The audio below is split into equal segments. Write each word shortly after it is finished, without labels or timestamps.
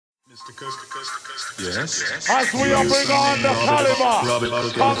Yes. As we are bring on the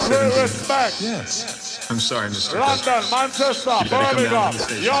Calibre, complete respect. Yes. I'm sorry, Mr. London, Manchester, Birmingham,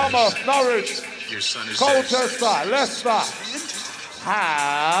 Yarmouth, Norwich, Colchester, Leicester.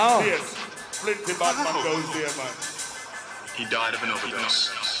 How? Yes. Plenty Bassman goes there, man. He died of an overdose.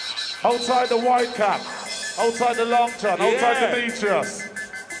 Outside the white cap, outside the long john, outside the Demetrius.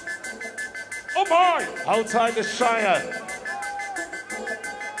 Oh my! Outside the Cheyenne.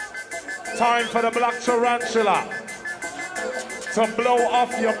 Time for the black tarantula to blow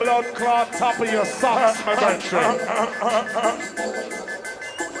off your blood clot top of your socks, my brethren.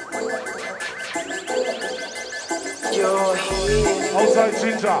 Outside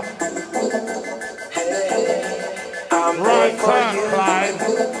Ginger. Right turn, Clyde.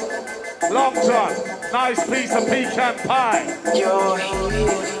 Long John. Nice piece of pecan pie.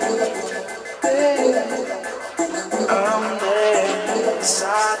 I'm there,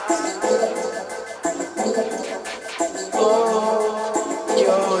 inside.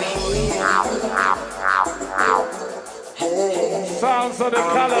 Sounds of the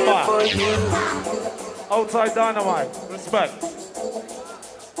Calibre. Outside Dynamite. Respect.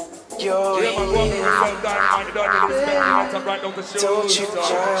 Yeah, man, go up here and Dynamite. You don't really respect me. That's right down the show. Don't you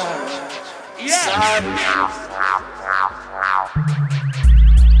yeah.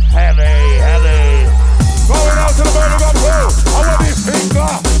 Heavy. Going out to the Birmingham Hill. I want this finger.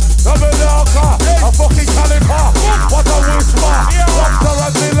 Double darker. A fucking Calibre. What a whisper. Doctor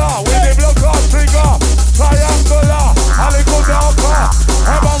and Zilla. With the blood clot trigger. Triangular. A little darker.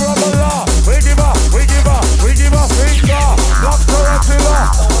 Heaven rubber. We give her finger. Doctor and Zilla.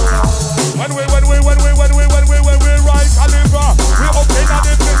 When we rise Calibre. We up in at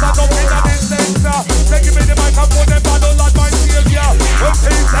the place and up in at the center. They give me the microphone. They battle like my savior. When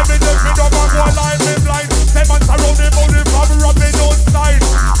things evidence me don't want one line me blind. Them man surround the body from rubbing outside.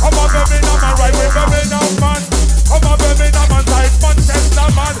 Come on, Birmingham, man, right with Birmingham, man. Come on, Birmingham, man, side Manchester,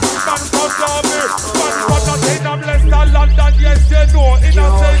 man. Man from Derby, man from Nottingham, Leicester, London, yes, they know,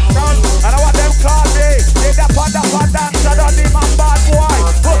 innocent. And I want them call me. They the panda, shadow the man, bad boy.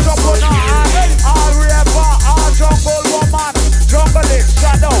 Put up on our hand, all river, all jungle woman. Jungle is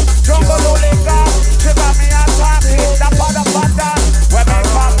shadow, jungle hooligan. Trigga me and talk, hit the panda. Where me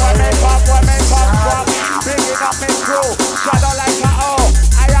come from. Bringing up me crew, shadow like a O.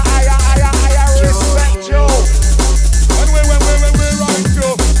 I respect you. When we ride you,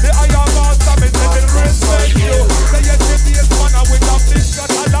 the iron master, me say me respect you. Say you see me as one with a big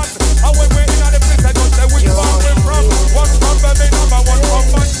talent. And when we in the place, I don't say which one we from. One from Birmingham and one from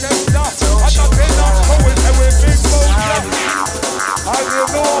Manchester. And I say that so we say we big soldier. As you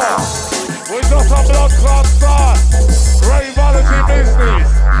know, we just a blood clot start. Raveology business.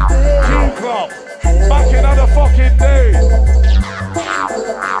 Q-Club. Back in the fucking day.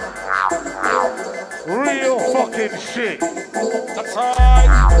 Real fucking shit. That's right.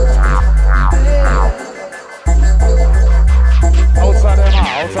 Outside the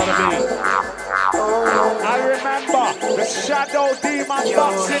beat. I remember the Shadow Demon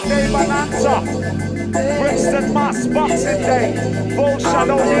Boxing Day Bonanza. Brixton Mass Boxing Day. Full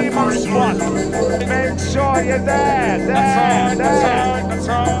Shadow Demon spot. Make sure you're there. That's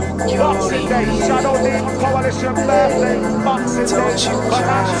right. Boxing Day, Shadow Demon Coalition birthday, Boxing Day,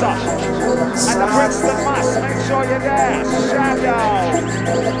 Bonanza. And the Brixton Mass, make sure you're there. Shadow.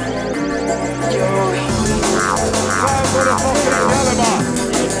 Time for the fucking Calibre.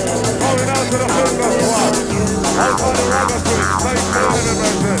 Going out to the finger squad. Out on the rubber street, take care of the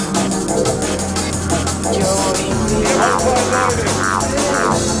brethren. Outside ladies.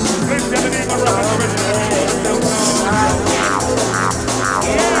 Please get an even rubber street.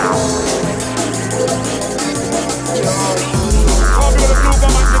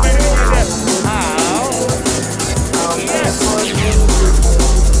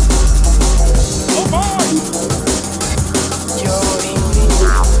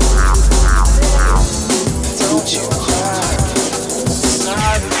 Don't you cry.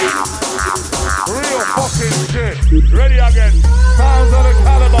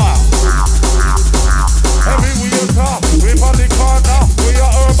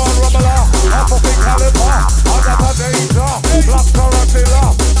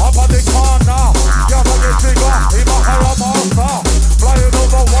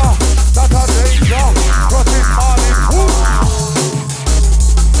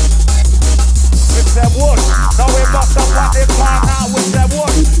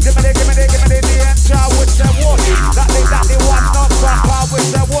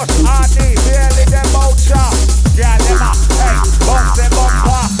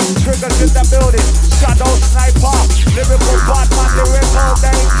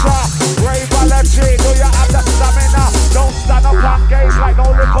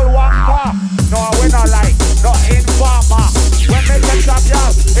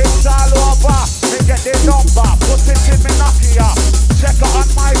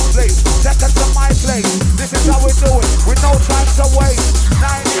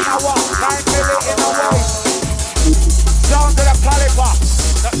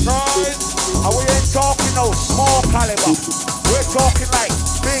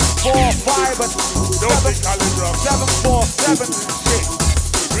 Calibre. 747 shit.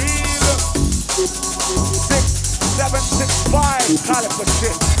 Real 6765 Calibre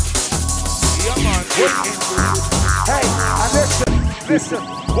shit. Yeah, man. Hey, and listen,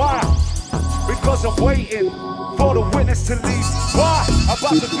 why? Because I'm waiting for the witness to leave. Why?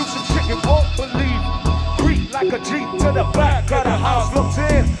 About to do some shit you won't believe. Creep like a Jeep to the back of the house. Looked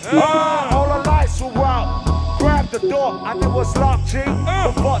in, all the lights were out. Grabbed the door and it was locked, G.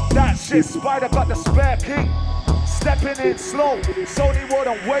 But fuck that shit, Spider got the spare key. Stepping in slow, so he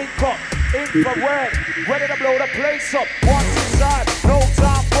wouldn't wake up. Infrared, ready to blow the place up. Once inside, no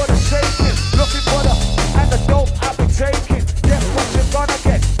time for the shaking. Looking for the, and the dope I be taking. Guess what you're gonna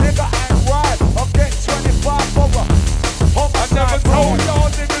get, nigga, and ride. Or get 25 over. I never told y'all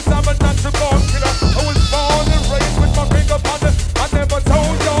niggas I'm a natural born killer. I was born and raised with my finger on the. I never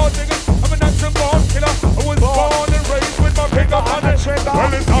told y'all niggas I'm a natural born killer. I was born and raised with my finger on the trigger.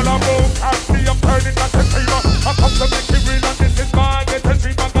 Well, it's all about happy, I'm turning that to tailor. I come to make it real and this is my get a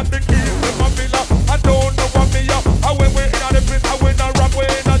dream. I got the keys to my villa. I don't know what me up. I went way in on the place. I went a rap way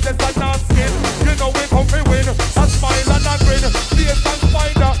in on just a not skin. You know we come to win. I smile and I grin. Calibre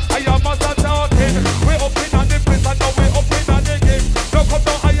Spyda, I am master talking. We up in on the place. I know we up in on the game. No come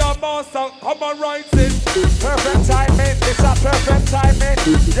down, I am master. Come on, right in. Perfect timing, it's a perfect timing.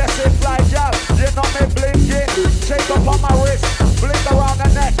 Yes, it's like y'all, you know me blinking. Shake up on my wrist, blink around the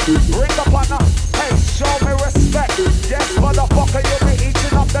neck. Ring up on the, hey, show me respect. Yes, motherfucker, you'll be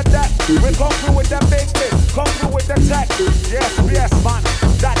eating up the deck. We come through with the big bit, come through with the tech. Yes, yes, man,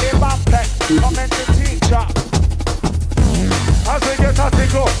 that they vampet. Come in the teacher. As we get a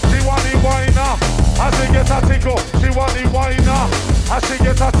tickle, she want the whiner. As we get a tickle, she want the whiner. As she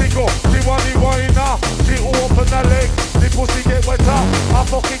get a tickle, she want the whiner. She open her leg, the pussy get wetter. A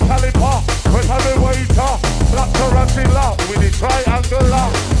fucking Calibre, with her waiter. Black tarantula, with the triangular.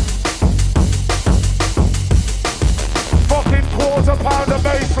 Fucking £quarter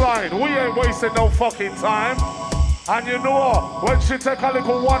baseline. We ain't wasting no fucking time. And you know, when she take a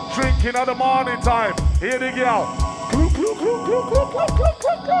little one drink in the morning time, here the girl. Clook, clook, clook, clook, clook, clook, clook,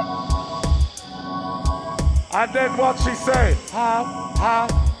 clook, clook. And then what she say? How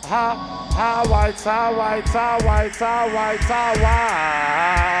white, how white, how white, how white, how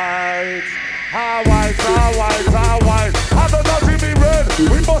white. How white, how white, how white. And the naughty be red,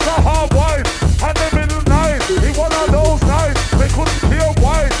 we must have half white. And the middle night, he one of those nights. They couldn't hear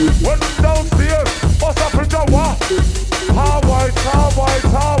white. When downstairs, must have been the what? How white, how white,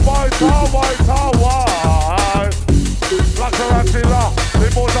 how white, how white, how white. Black tarantula, the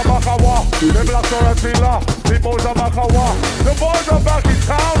boys are back at war. The black tarantula, the boys are back at war. The boys are back in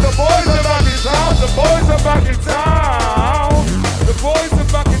town, the boys are back in town, the boys are back in town. The boys are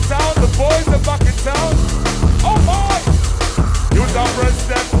back in town, the boys are back in town. Oh my! You don't rest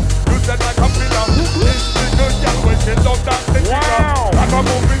them, you said like a pillar. This is good young when she love that the trigger. Like a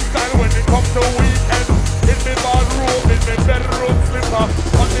moving style when it comes to weekend. In me bathroom, in me bedroom slipper.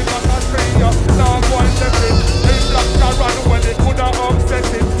 On the back of Hysteria, now go and left it. Run when they could have upset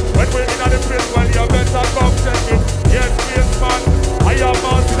it. When we're in the place, well, you better come check it. Yes, Bassman, I am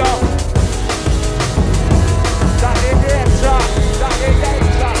master. That is danger, that is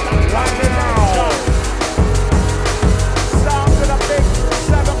danger, that is danger. Sound to the big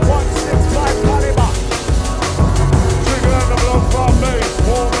 7.65 Calibre. Trigga and the blood from me,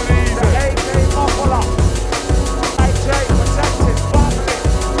 warm and easy. The AK muffler. AJ protected, family.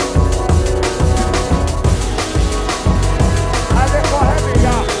 Heavy,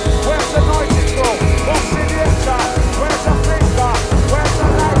 yeah. Where's the noise go? What's the danger? Where's the finger? Where's the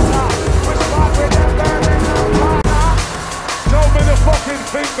lighter? Which part with them Birmingham partner? Show me the fucking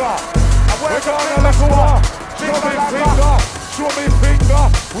finger. We're gonna let go up. Show me finger. Show me finger.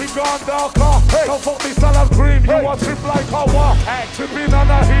 We gone darker. Hey. Don't fuck me salad cream. You want trip like a what? Hey. Tripping on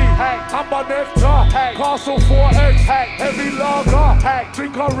a heat. Hey. Amber nectar. Hey. Castle 4X. Hey. Heavy lager. Hey.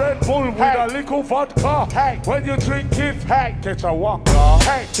 Drink a Red Bull with a little vodka. Hey. When you drink it, hey. Catch a wonka.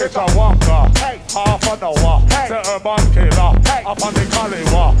 Hey. Catch a wonka. Hey. Half an hour. Hey. The urban killer. Hey. Up on the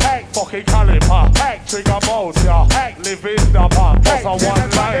Calibre. Hey. Fucking Calibre. Hey. Trigga Spyda. Hey. Live in the park. That's a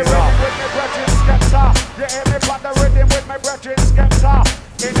one-liner. You hear me on the rhythm with my brethren Skankers.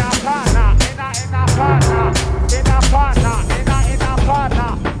 In a partner, in a partner, in a partner, in a partner.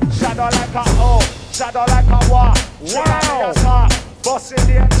 Shadow like a O, shadow like a war. Wow. Bossy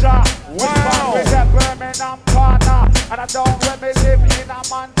danger. Wow. With the Birmingham partner. And I don't really live in a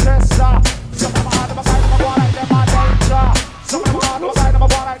Manchester. Some of them are the guys that like them are danger. Some of them are the guys that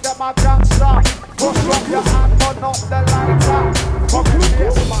like them are gangster. Push up your hand, turn up the lighter. Fucking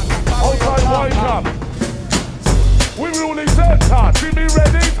Bassman. Outside wake up. We ruling center, see me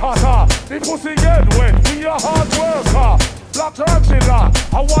ready, tata. The Pussy get wet, we a hard worker. Black tarantula,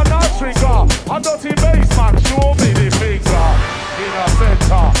 I want a trigger. A dirty bassman, show me the finger. In a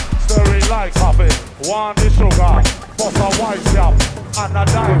center, stirring like coffee. Want the sugar, bust a white cap and a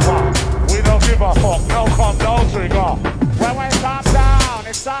diver. We don't give a fuck, now come down, Trigga. When we come down,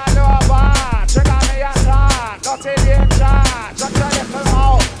 it's all over. Trigga me a time, not in the charge. Just a little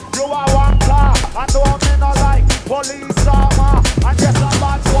out, you are one car. I don't mean no like police armor. And yes, a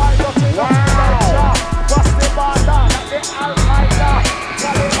bad boy, dirty danger. Bust the border, like the Al-Qaeda.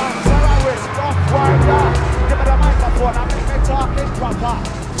 Calibre, terrorist, rough rider. Give me the microphone and make me talking proper.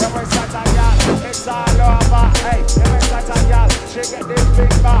 When we set a girl, it's all over. Hey, when we set a girl, she get the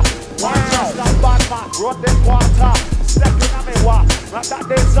finger. One just a bad man, run the quarter. Step in on me walk, like that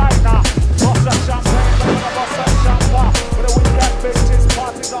designer. Bust a champagne, but when I bust a champagne. For the weekend bitches,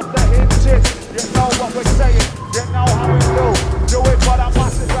 parties off the hinges. You know what we're saying, you know how we do. Do it for the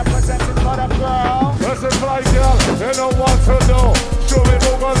masses, representing for the girl. Listen, fly girl, you know what to do. Show me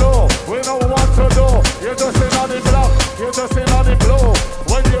boogaloo, we know what to do. You're just in on the block, you're just in on the blue.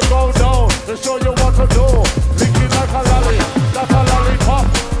 When you go down, they show you what to do. Licking like a lolly, that's a lollipop.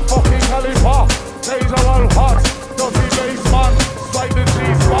 Fucking Calibre, days are all hot. Dirty bassman, strike the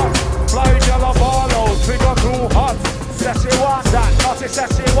G-spot. Fly girl a ball out, Trigga too hot. Says she want that, naughty says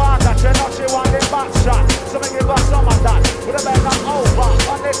she want that. You know she want the back shot, so we give her some of that. With a bed over,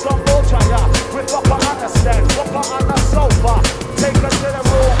 on the kombucha, yeah. We fuck her on the stairs, fuck her on the sofa. Take her to the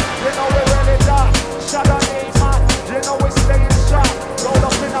room, you know we really dark. Shadow name man, you know we staying sharp. Roll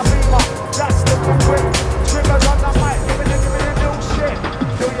up in a beamer, that's the quick. Triggers on the mic, give me the new shit.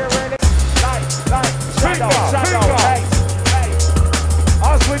 Do you really like, shadow, hey, hey.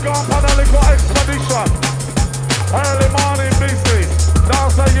 As we go on a little expedition, early morning business,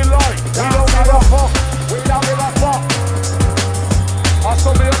 dance how you like. We don't give a fuck. We don't give a fuck. I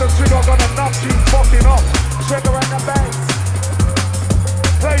saw the other Trigga gonna knock you fucking up. Trigger in the bass.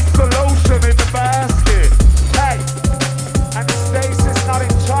 Place the lotion in the basket. Hey, and Stacy's not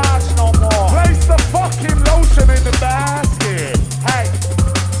in charge no more. Place the fucking lotion in the basket. Hey,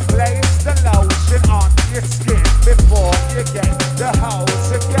 place the lotion on your skin before you get the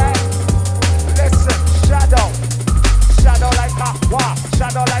hose again. Listen, shadow like a what?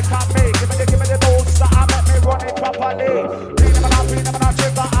 Shadow like a me. Give me the boots that I make me run it properly. Clean them and I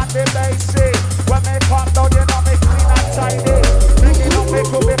Trigga and the bassy. When me come down, you know me clean and tidy. Bringing up me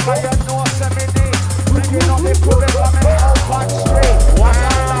cool because you know me need. Bringing up me cool because me out on street.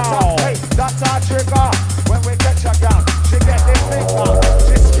 Wow. Hey, that's our Trigga. When we catch a girl, she get the finger.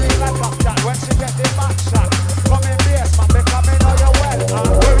 She scream like a cat when she get the back shot. Come in basement because me know you well.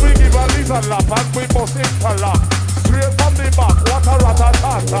 When we give a lizard lap and we must interlock. Straight from the back, what a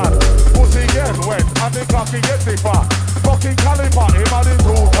rat-a-tat-tat. Pussy get wet and the cocky get stiffer. Fucking Calibre, him and the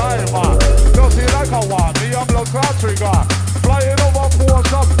two-timer. Dirty like a one, me and blood clot Trigga. Flying over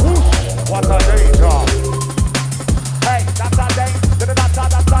portion, whoosh, what a danger. Hey, that's a danger.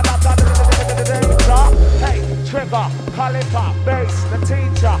 Hey, Trigga, Calibre, bass, the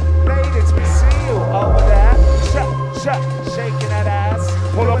teacher. Ladies, we see you over there. Shaking that ass.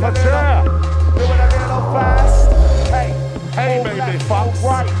 Pull up a chair. Doing a little fast. Hey, baby, fox.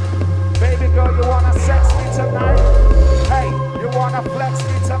 Right. Baby girl, you wanna sex me tonight? Hey, you wanna flex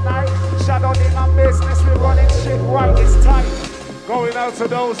me tonight? Shadow in my business, we running shit right, it's tight. Going out to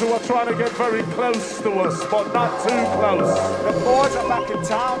those who are trying to get very close to us, but not too close. The boys are back in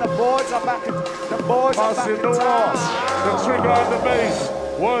town, the boys are back in town. The Trigga and the bass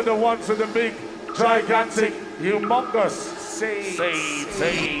were the ones with the big, gigantic, humongous.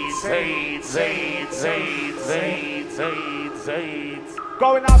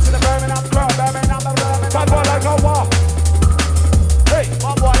 Going out to the Birmingham club, Birmingham. Bad boy like a war. Hey,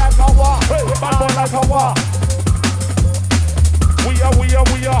 bad boy like a war. Hey, bad boy like a war.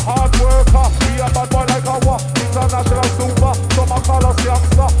 We are hard worker. We are bad boy like a war. International super. Some are call us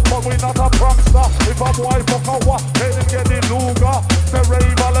youngster, but we not a prankster. If a boy fuck a war, let him get the Luger. The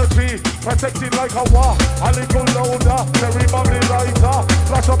Raveology, protected like a war. A little loader, Terry Bobby lighter.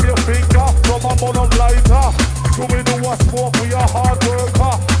 Flash up your finger from a bottom lighter. So we do a sport, we are hard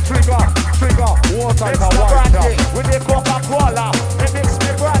worker. Trigga, water like a white cup. We make Coca-Cola, we mix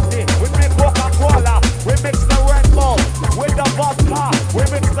the brandy. We make Coca-Cola, we mix the Red Bull with the vodka. We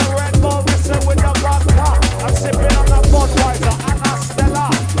mix the Red Bull, with the vodka. I'm sipping on the Budweiser and a Stella.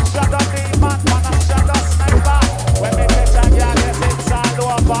 Shadow me man, a shadow sniper. When we catch a girl, yes, it's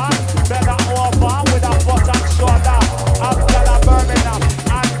all over. Better over with a foot and shoulder. I'm Birmingham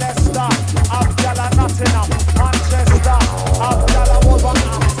and Leicester.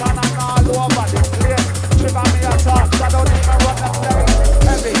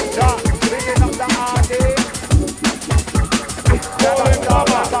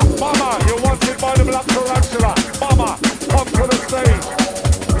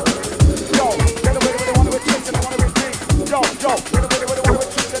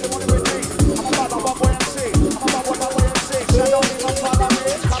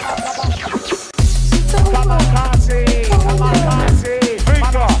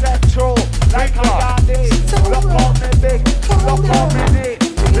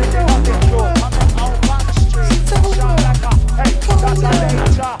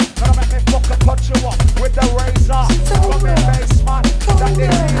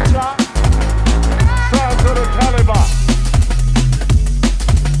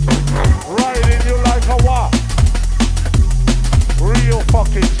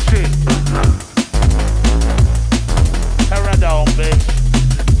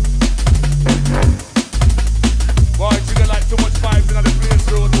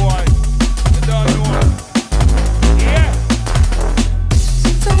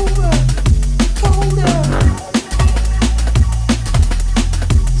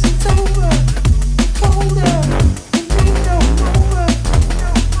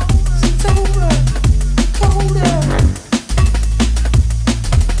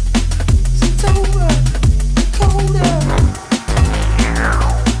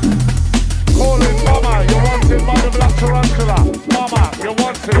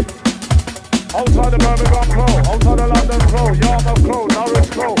 Outside the Birmingham crew, outside the London crew, Yarmouth crew, Norwich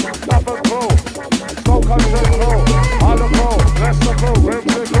crew, Stafford crew, Skankers crew, Harlow crew, Leicester crew,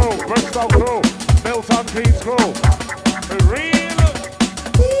 Grimsby crew, Bristol crew, Milton Keynes crew. Real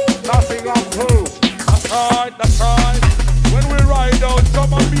Nottingham crew. That's right. When we ride out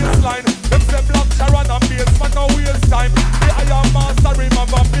drum and bass line, them say Black Sharon and Bassman no waste time. The Iron Master him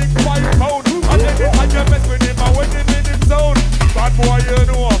have a big 5 pound, and anytime you mess with him and when him in his zone, bad boy you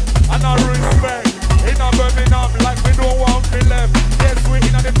know, and I respect. In a Birmingham like we don't want me left. Yes, we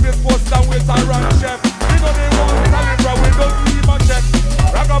in a the place post and wait and run chef. We know they want Calibre, we don't even check.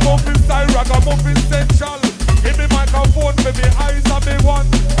 Ragamuffin style, Ragamuffin central. Give me microphone, baby, eyes on me one.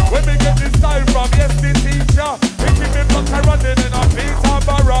 When me get this style from, yes, the teacher. They keep me Black running in a Peter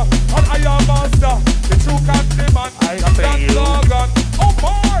Barra. And I am master, the true country man. That slogan, oh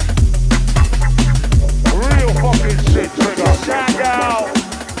boy. Real fucking shit, Trigga. Shout out.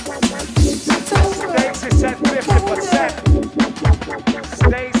 Stacey said 50%.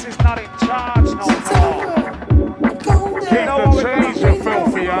 Stacey's not in charge no more. Keep the change, you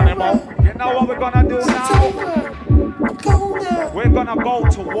filthy animal. You know what we're gonna do now? We're gonna go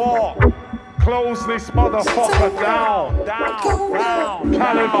to war. Close this motherfucker down. Down.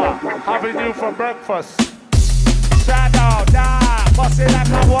 Calibre, having you for breakfast. Shadow, down. Bust it like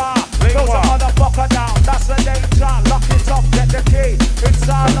a war. Close the motherfucker down. That's the danger. Lock it up, get the key. It's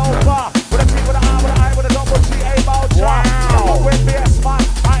all over. With a P, with an I, with an I, with a double G, A voucher. Wow. With Bassman,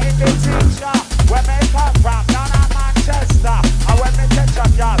 I ain't the teacher. Where me come from, down at Manchester. And when me catch a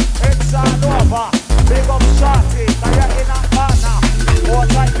girl, it's all over. Big up Shorty, now you're in a corner. More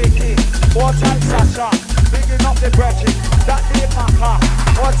tight Vicky, more tight Sasha. Bigging up the Breakin, that the Maca.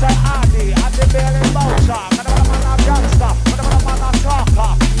 More tight Hardy, and the Bailey voucher. Man a gangster, man a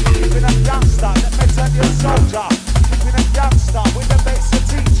talker. Keeping a gangster, let me tell you soldier. Keeping a gangster with the basic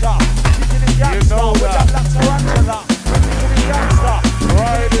teacher. Keeping a gangster with the black tarantula. Keeping a gangster,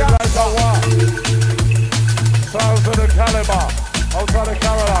 riding like a war. Sounds of the Calibre, outside of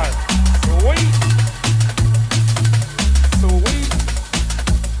Caroline. Sweet.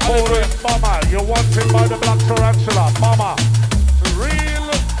 Call it Mama, you're wanted by the black tarantula. Mama. Real.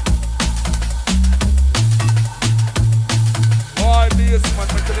 Boy, Bassman,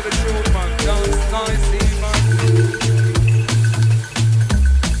 make a little tune, man. Dance nicely, man.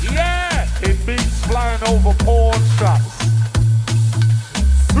 Yeah. It beats flying over pawn straps.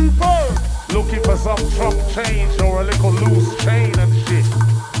 Super. Looking for some Trump change or a little loose chain and shit.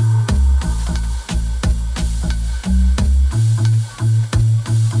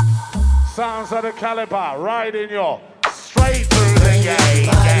 Sounds of the Calibre, riding you straight through the gate.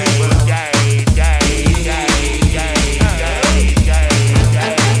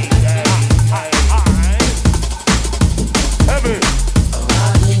 Heavy.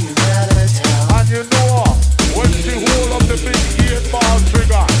 And you know when she hold up the big 8-ball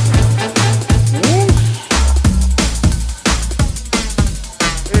trigger. Whoosh.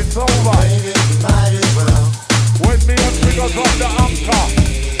 It's over. When me and Trigga drop the anchor.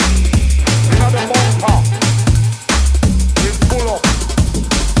 The bunker is full up.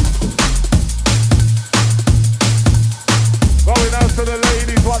 Going out to the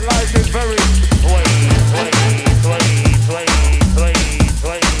ladies, what life is very sweet.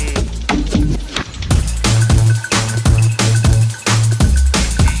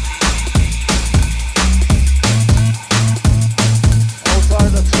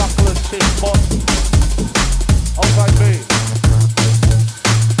 Outside the chocolate chip pot. Outside me.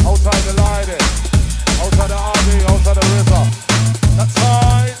 Outside the lighting, outside the RD, outside the river. That's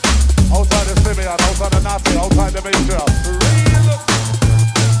right. Outside the Simeon, outside the Nazi, outside the Major. Real.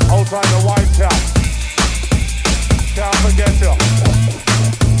 Outside the white cap. Can't forget you.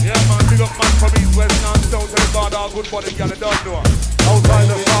 Yeah, man, big up man from East, West, and South, and God, all good body, y'all don't know. Outside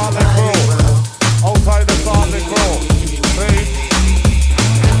the Scarlet Crow. Outside the Scarlet Crow. See?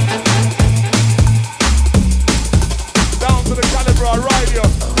 Down to the Calibre, I ride you.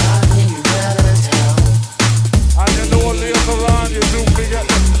 And you know later on you do forget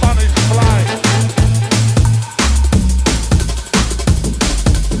the Spanish fly.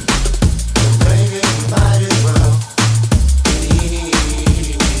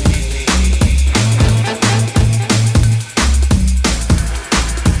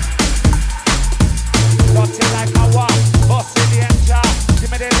 Dirty like a walk, bust in the engine. Give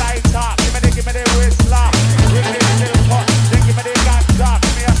me the lighter, give me the whistler. Give me the silver, then give me the ganja.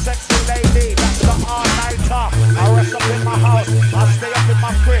 Give me a sexy lady, that's the all-nighter. I rest up in my house, I stay up in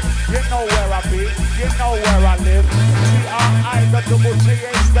my crib. You know where I be, you know where I live. T-R-I, the double G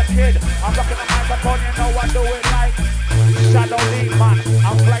is the kid. I'm rocking the microphone, you know I do it like Shadow Lee, man.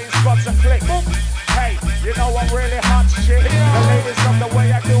 I'm playing spots the click. Hey, you know I'm really hot shit. The ladies love the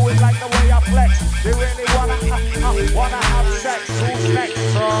way I do it, like the way I flex. They really wanna have sex. Who's next?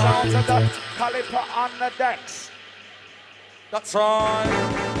 Sounds of the Calibre on the decks. That's right.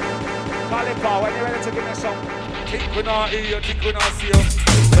 Calibre, when you ready to give me some? Think we not hear you, think we not see you.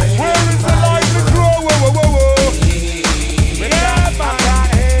 Where is the light to grow? Whoa, whoa, whoa, whoa. Yeah, man. I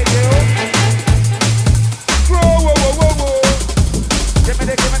can't hear you. Grow, whoa, whoa, whoa, whoa. Give me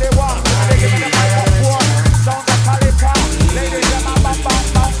the one. Give me the microphone. Sound of Calibre. Ladies, them a bounce, bounce,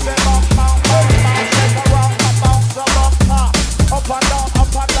 bounce, bounce, bounce, bounce, bounce, take a round, bounce, up and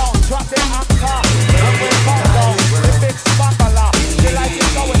down, drop the anchor. And we come down, the big spatula. She like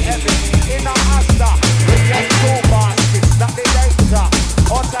it going heavy in a Asta. We get two baskets, that the danger.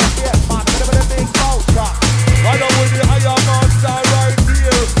 Outside here, man, with the big motor. Right on with the higher monster right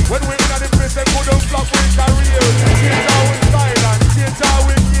here. When we in the place, they couldn't flop with career. Change how we style and change how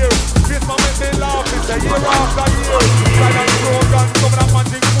we gear. This man make me laugh, it's a year after year. Slide and slogan, some of the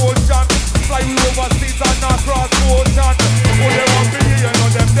magic potion. Fly we overseas and not cross ocean. Oh, they want me here, you know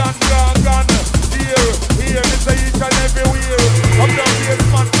them done gone. Here, it's a each and everywhere. Come down here,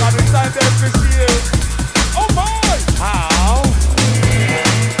 man, and it's time every year. Oh my! How?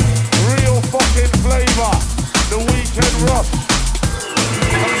 Real fucking flavor. The weekend rush.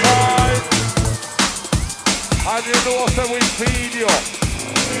 Right. And you know what we feed you.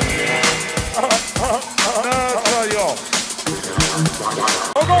 Nurture you.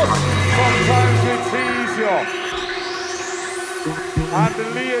 Oh God! Sometimes we tease you. And the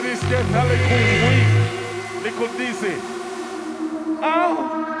ladies get a little weak, little dizzy.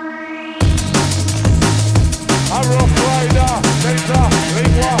 Oh! A rough rider, later,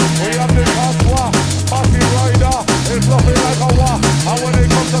 lingua, we have the Caswa, party rider, it's fluffy like a wa. And when it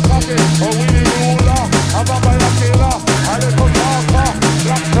comes to coffee, oh, we the ruler, I'm a by a killer, a little talker,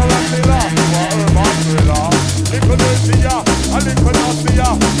 black tarantula, urban thriller, little Nasia, a little Nasia,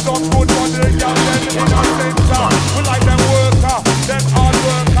 some good one they got them in a center. We like them worker, them hard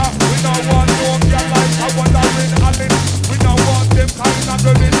worker, we don't want no girl like a wandering Alice. We don't want them kind of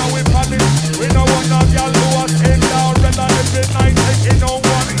girl in our palace. We don't want no girl who was in down red and every night taking no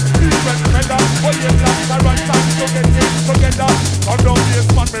one. Different feather, oh you black tarantula, so get it together. Come down this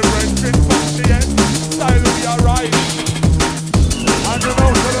man, me red fit from the end. Style we are right. And you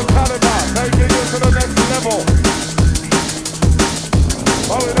know to the Calibre, taking you to the next level.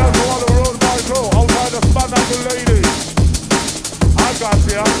 Well, we never want to roll my crew outside the span and the ladies. I got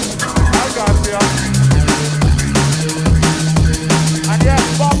ya. And yes,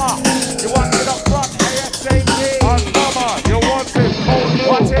 Bomber, you want it up front, ASAP. And Bomber, you want it cold blue.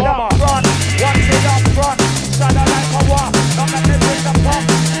 Want it up front, shadow like a walk. Don't let me bring the pump.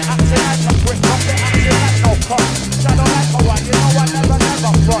 Acting like a quick, don't be acting like no pump. Shadow like a walk, you know I never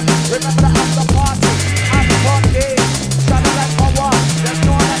front. Remember after party, and front day. Shadow like a walk, there's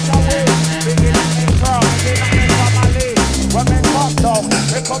no other way. Begin at me curl, begin at me family. When me come down,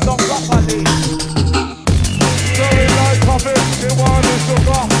 they come down properly. Sorry like coffee, they want the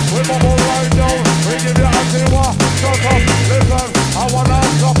sugar. We bubble right down, we give you a tiwa. Shut up, listen, I wanna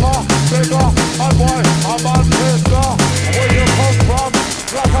suffer. Bigger, and boy, I'm on sister. Where you come from,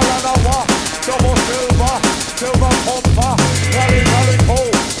 blacker than a walk. Double silver pumper. Cali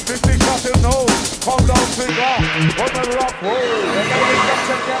cold, 50 shot in nose. Come down, figure, on the rock roll. The ladies got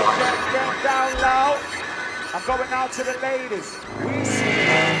to get down low. I'm going out to the ladies. We see.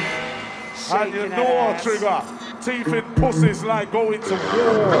 And you know, Trigga, teeth in pussies like going to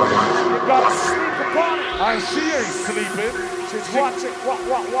war. You gotta sleep upon it. And she ain't sleeping. She's watching. What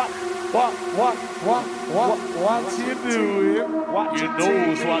you doing? You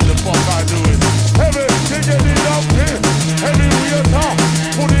knows what the fuck I doing. Heavy, you get it up here. Heavy waiter,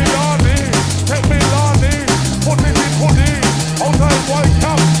 put it on me. Take me Lonnie, put it in pudding. Outside white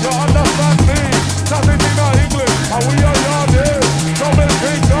cap, you understand me. That's it in English, and we are yardy. Double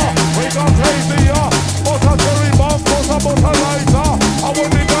picture, we got crazy, yeah. But a cherry bomb, but a lighter. I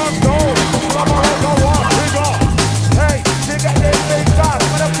want it down down, I'm a walk, Trigga. Hey, she get this big dance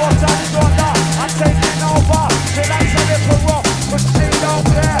with a foot and shoulder. I'm taking over, she likes a little rough, but she don't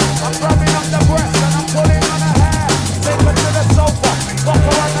care. I'm grabbing up the breast and I'm pulling on her hair. Take her to the sofa, fuck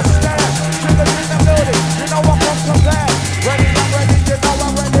her on the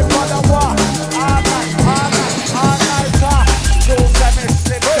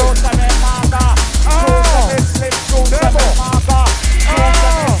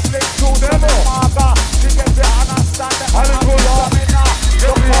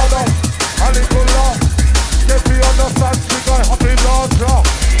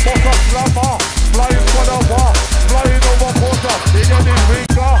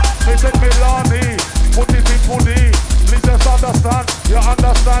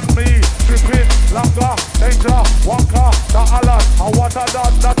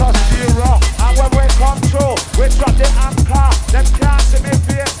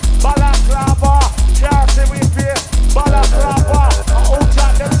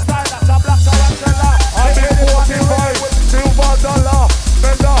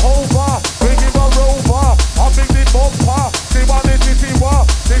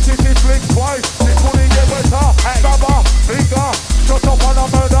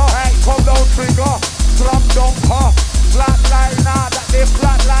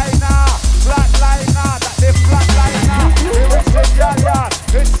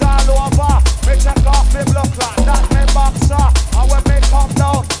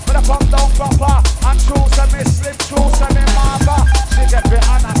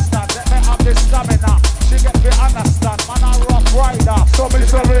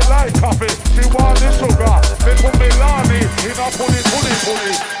like coffee, she want the sugar. Me put me Lani in a pulley.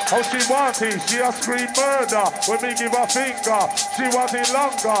 How she want it, she a scream murder. When me give her finger, she want it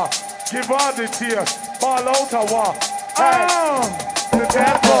longer. Give her the tears, fall out of her. The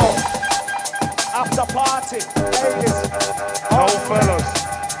tempo. After party, ladies. No fellas.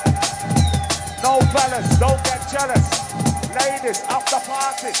 No fellas, don't get jealous. Ladies, after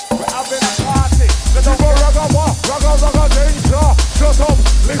party, we're having a party. Ragga danger. Shut up,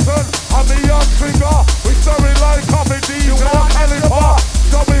 listen, I'm the young Trigga. We stirring like coffee, DJ Calibre.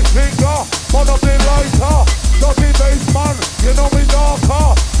 Show me finger, put up the lighter. Dirty Bassman, you know me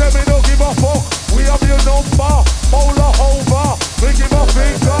darker. Say me don't give a fuck, we have your number. Bowler over, we give a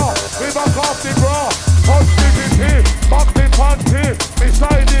finger. We back off the bra, touch the titty. Back the panty,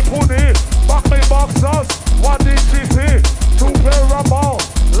 beside the pony. Back me boxers, what did she see? 2 pair of ball,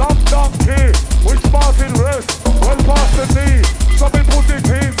 lamb donkey. Which part in rest, well past the knee. So me put it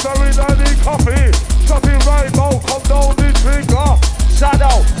in, stirring on the coffee. Shut it right now, come down the trigger.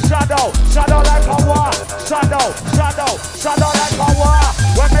 Shadow like a war. Shadow like a war.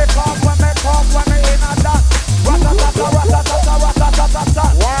 When they come, in a dance. Ratatata.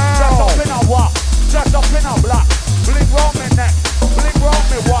 Wow. Dressed up in a war, dressed up in a black. Blink round me neck, blink round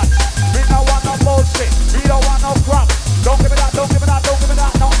me watch. We don't want no bullshit, we don't want no crap. Don't give me that,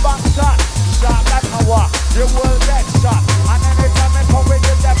 no back shot. Shot like a war, you will get shot. And anytime they come, we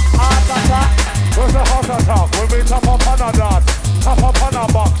give them heart attack. Where's the heart attack? When we tap up on a dance, tap up on a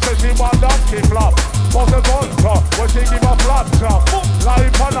box, say she want donkey flop. For the vodka, when she give a flat chop.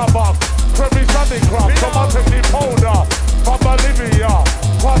 Live on a box, creamy sandy crop. Come on, take the powder from Bolivia.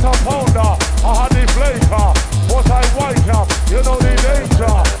 Quarter pounder, I had the flaker. What I white up, you know the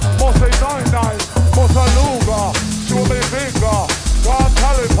danger. Must say 99, must a Luger. Show me finger, God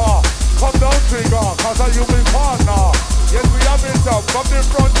Calibre. Come down Trigga, cause I you my partner. Yes, we have it up, from the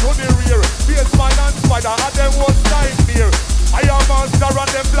front to the rear. Bassman and Spyda, and them was nightmare. I am monster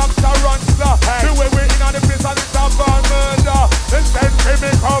and them black tarantula. The way we in on the place and it's a bad murder. Them send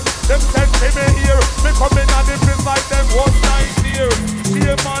me come, them send me here. Me come in on the place like them was nightmare.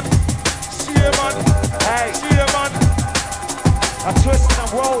 Sheer man, Hey, sheer man. a twist and a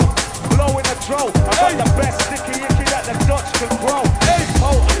roll, blowing a throat. I got the best sticky icky that the Dutch can grow. Hey,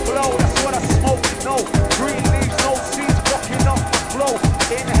 potent blow, that's what I smoke, you know. Green leaves, no seeds, fucking up the flow.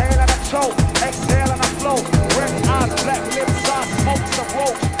 Inhale and a choke, exhale and a flow. Red eyes, black lips, I smoke some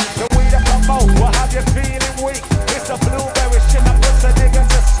roach. The weed I promote, what have you feeling weak? It's a blueberry shit that puts a nigga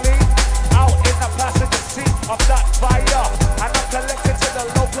to sleep. Out in the passenger seat of that fire, and I'm collected to the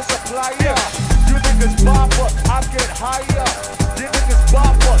local supplier. You niggas bar, but I get higher. You niggas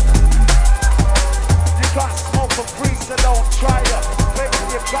bar, but you can't smoke for free, so don't try it. Baby,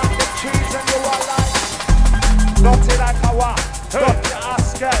 you got the trees and you are like dirty like a wa, dirty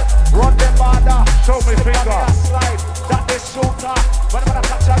Askel. Run them border, Show me slip on finger. me a slide. That is shooter. When I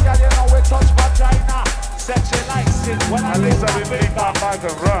catch a girl, you know we touch vagina. Said she likes it when I At least lift I my didn't leave finger. that bag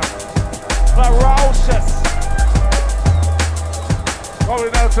and run. Ferocious.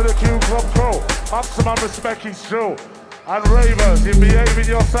 Going out to the Q Club crew. Maximum respect is due. And ravers, you behaving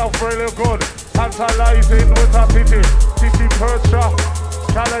yourself really good. Tantalizing with a titty percha.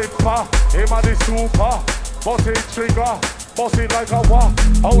 Calibre, him and the super. Bossy Trigga, bossy like a wa.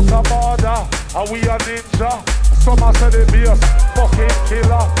 Out of border, and we a ninja. Some a say the bass, fucking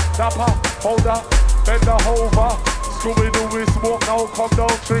killer. Dapper, powder, bend the over. Scooby-Doo with smoke, now come down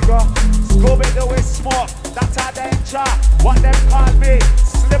Trigga. Scooby-Doo is smoke, that's a danger. What them call me,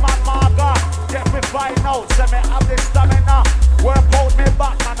 Slim and Marga. Get me 5 notes, and me have the stamina. Work out me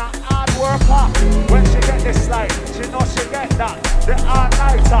back, man, a hard worker. When she get this light, she know she get that. The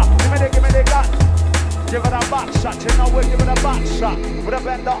all-nighter, give me the gun. Give it a back shot, you know we give it a back shot. With a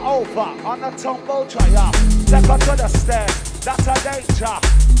bender over, on the tumble dryer. Step up to the stairs, that's a danger.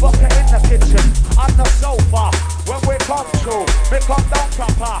 Fuck it in the kitchen, on the sofa. When we come through, we come down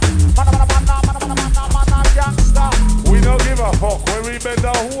proper. Man, gangster. We don't give a fuck when we bend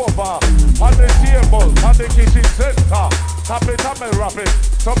the over. On the table, on the kitchen center. Tap it and me wrap it,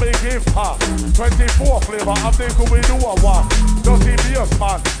 so me give her 24 flavor of the Scooby-Doo one. Dirty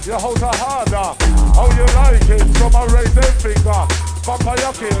Bassman, your house are harder. How you like it, so I raise them finger.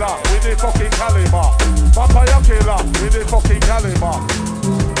 Vampire killer with the fucking Calibre. Vampire killer with the fucking Calibre.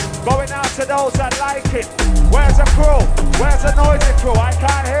 Going out to those that like it. Where's the crew? Where's the noisy crew? I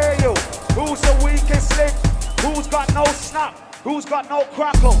can't hear you. Who's the weakest link? Who's got no snap? Who's got no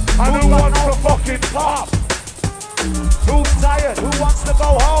crackle? And Who's who got wants no to fucking pop? Who's tired? Who wants to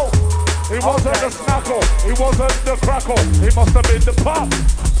go home? It wasn't the snackle, it wasn't the crackle, it must have been the pop.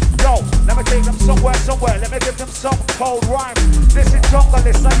 Yo, let me take them somewhere, let me give them some cold rhyme. This is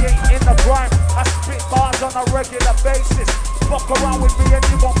junglist, I ain't in the grime. I spit bars on a regular basis. Fuck around with me and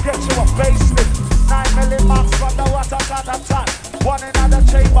you gon' get you a facelift. 9 milli max from the rat-a-tat-a-tat. One in the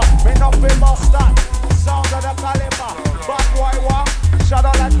chamber, me not be lost that. Sound of the Calibre, bad boy walk.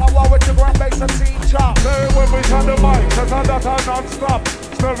 Shadow like a war with your grand bass and teacher. Say when we turn the mic, that are non-stop.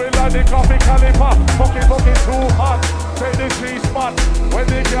 Stirring like the coffee Calibre. Fucking too hot. Take the G-spot. When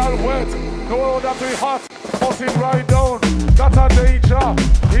the girl wet, know that we hot. Bust it right down. That's a danger.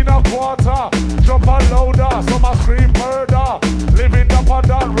 In a quarter. Jump and louder. Some a scream murder. Living up and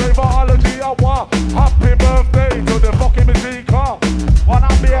down. Raveology a war. Happy birthday to the fucking Musica. One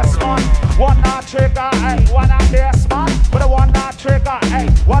on Bassman, one on Trigga, ay. One on Bassman, but one on Trigga, ay.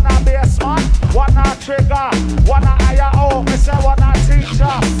 One on Bassman, one on Trigga, one on IO, me say one on teacher.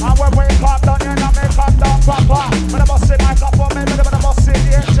 And when we come down, you know me come down proper. But I must say my cup for me, but I must say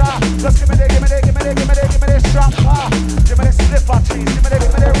danger. Just give me the strapper. Give me the slipper cheese, give me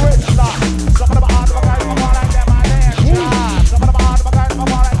the wristler. Some of them hard guys, my man like them my danger. Some of them hard guys, my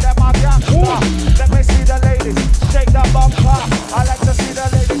man like them my gangster. Let me see the ladies shake the bumper. I like to see the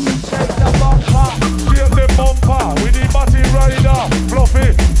ladies shake the bumper. Shake the bumper with the body rider.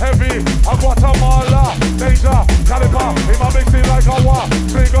 Fluffy, heavy, a Guatemala. Danger, Calibre, him a mixing like a war.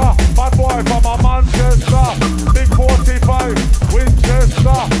 Trigga, bad boy from a Manchester. Big 45,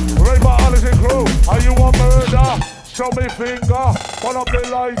 Winchester. Raveology crew, are you a murder? Show me finger, pull up the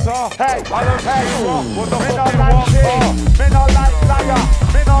lighter. Hey, hey, me no like tea, me no like liar,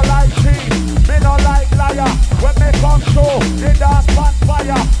 me no like tea, me no like liar. When me come through, they dance on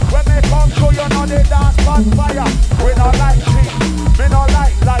fire. When me come through, you know they dance on fire. We no like tea, me no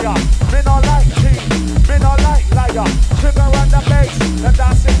like liar, me no like tea, me no like liar. Trigga on the bass, the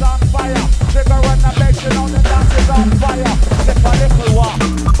dance is on fire. Trigga on the bass, you know the dance is on fire. Sip a little walk,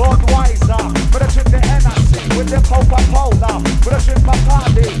 Budweiser, but I drink the NRC with the Coca-Cola, with a drink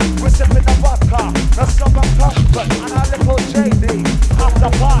Bacardi, we're sipping the vodka, the summer comfort, and a little JD.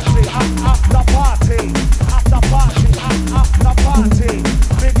 After party, after party, after party, after party.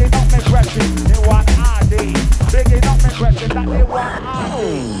 Bigging up me Breakin, they want RD. Bigging up me Breakin, that they want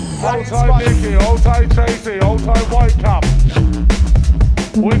RD. Outside Nicky, outside Tracy, outside Whitecap.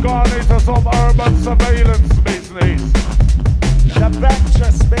 We gone into some urban surveillance business. The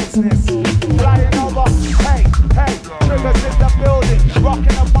Ventures business, flying over, hey, Triggers in the building,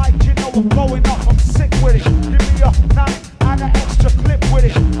 rocking a mic, you know I'm going up, I'm sick with it. Give me a 9 and an extra clip with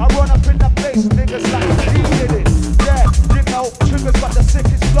it. I run up in the place, niggas like he did it. Yeah, you know, Triggers got the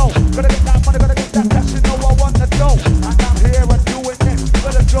sickest flow. Gotta get that money, gotta get that cash, you know I want the dough. And I'm here and doing this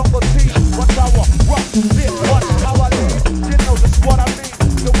for the jungle team. Watch how I rock, dip, watch how I live. You know that's what I mean,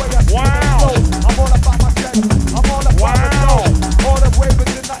 the way I see the flow. I'm all about myself, I'm all about the dough. All the way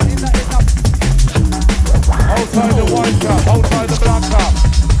within the outside the white cap, outside the black cap,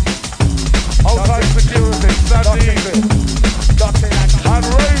 outside security, stand easy. And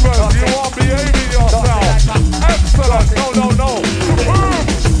Ravens, you are behaving yourself. Excellent, no.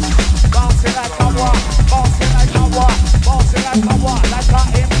 Bouncing like a walk, bouncing like a walk, bouncing like a walk, like a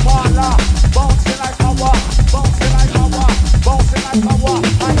Impala. Bouncing like a walk, bouncing like a walk, bouncing like a walk.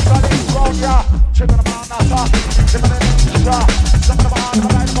 I'm solid strong, yeah. Trigga them on the top, trigga them in the shop. Some of them on the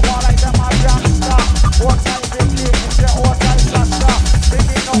line, come on like them are gangsta. One time big kid, it's your old time Sasha.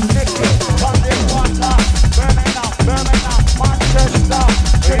 Bigging up Nicky, on the water. Birmingham, Manchester.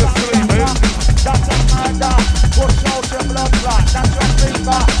 Trigga Spyda, that's a murder. Push out your blood clot, that's your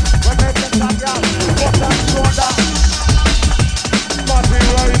finger. When they get that girl, foot and shoulder. Party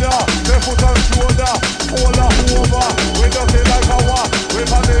rider, they foot and shoulder. All over, we don't it like a war. We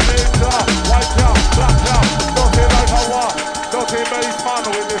got the mixer, white cap, black cap. Don't it like a war. Dirty Bassman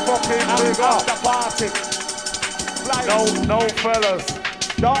with the fucking trigger. The party. No fellas.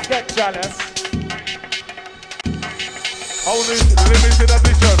 Don't get jealous. Only limited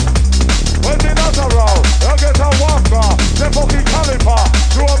edition. When me not around, I get a walker. The fucking Calibre,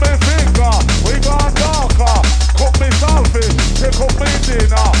 throw me finger. We gone darker. Cook me saltfish, they cook me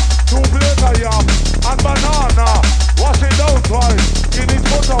dinner. 2 plates of yam and banana. Wash it down twice. In it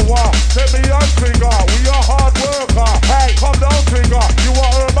butterware. Take me on Trigga. We are hard worker. Hey, come down Trigga. You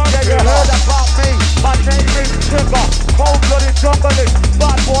are urban yeah, you heard about me. My name is Trigga. Cold-blooded junglist.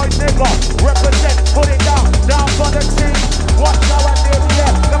 Bad boy nigga. Represent, put it down for the team. Watch how I live,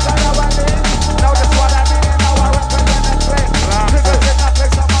 yeah. Look at how I live. Now that's what I mean. Now I represent the click. Triggers in the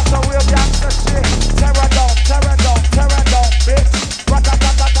place. I'm on the real gangster shit. Terror down, bitch.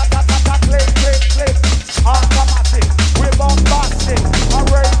 Rat-a-tat-tat-tat-tat-tat. Click. Automatic. We're bombastic. I'm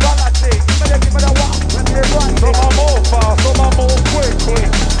Raveology. Give me the one. When they run. Some are more fast, some are more quick.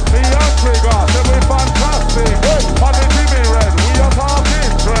 Me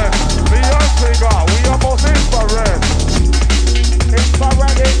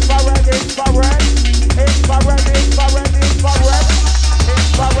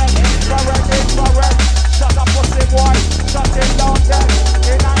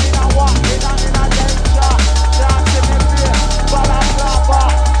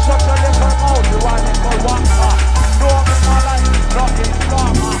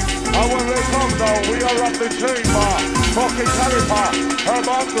we are up the chamber. Fucking Calibre, her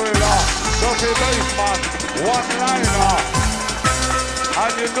umbrella. Dirty Bassman, one-liner.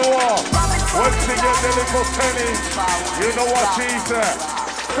 And you know, when she get the little penny, you know what she said.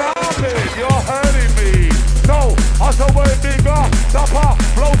 Stop it, you're hurting me. So, I saw way bigger, dapper,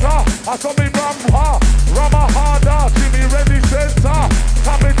 floater. I saw me Rama harder, Jimmy ready center.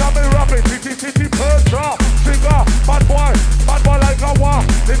 Tammy, rapid, titty, percha. Trigga, bad boy like a war.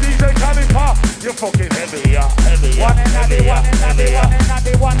 The DJ Calibre, you fucking heavy, yeah, heavy, yeah.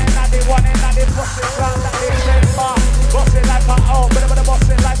 One and the pussy round that they chamber. Boss it like a boss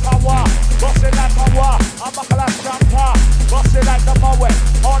it like a war. Boss it like a war, I'm a class champa. Boss it like a moe,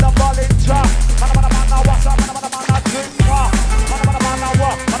 on the ball in jar. Man, what's up, man, drink car. Man,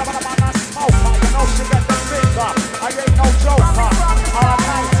 smoke. You know she get the finger. I ain't no joker. All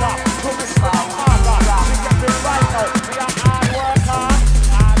nighter, to the star harder. She get me right now. Me a hard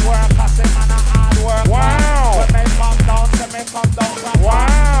worker. Say man a hard worker. Wow. When me come down, say me come down.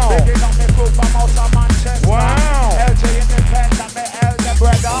 Wow. Picking up me crew from out of Manchester. Wow. LJ independent, me elder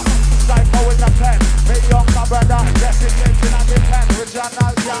brother. Psycho in the pen, me younger brother. Jesse Gaten and the pen.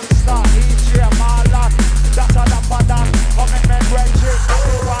 Regional gangster, EJ Marlon. That's a number that. Coming men Reggie,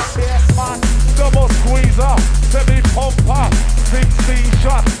 everyone Bassman. Double squeezer, semi-pumper. 16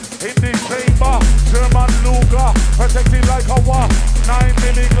 shot in the chamber. German Luger, protected like a war.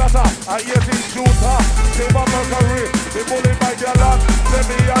 9mm glatter, a 18 shooter. Silver Mercury, the bullet by Galan.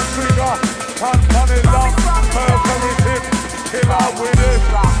 Semi and Trigga, can't it long. Mercury tip, killer with it.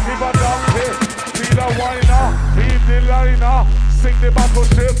 Give a donkey, be the whiner, leave the liner. Sing the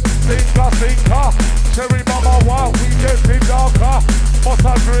battleship, sinker. Cherry mama wow, we get it darker.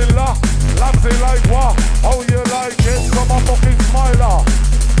 Butter driller, Lamsey like what? How you like it? Come on, fucking smiler.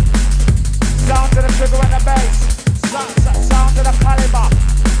 Sound to the trigger and the bass. Sound to the Calibre.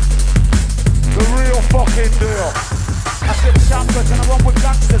 The real fucking deal. I sit with shampers and I run with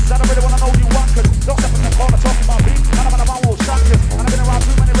gangsters. I don't really wanna know you wankers. Don't step in the corner talking about me. None of them all shankers. And I've been around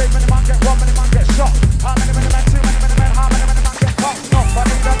too many raves, many man get robbed, many man get shot. How many men, too many men, how many man get popped? No, I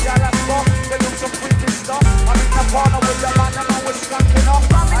need a guy that's small. They do some freaky stuff. I'm in the corner with the man and man was skanking up.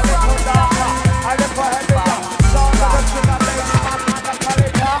 I live for darker, I live for heavier. Sound of the Trigga Bassman and the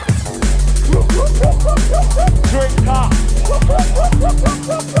Calibre. Drinker.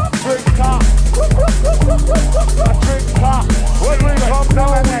 When we come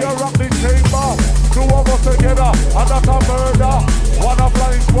down, we are up the chamber. Two of us together, and that's a murder. One a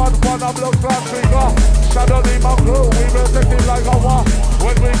flying squad, one a blood clot trigger. Shadow in my crew, we will take it like a war.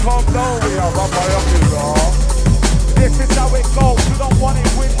 When we come down, we are up by a killer. This is how it goes. You don't want it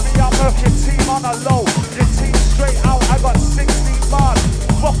with me, I'm your team on a low. Your team straight out, I got 16 bars.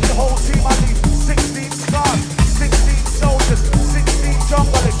 Fuck the whole team, I need 16 stars. 16 soldiers, 16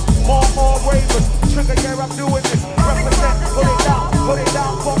 junglers, more ravers. Trigga, yeah, I'm doing this. Represent, put it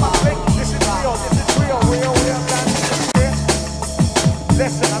down for my clique. This is real gangster.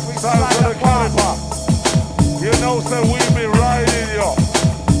 Listen, as we slide apart. You know, say we be riding you.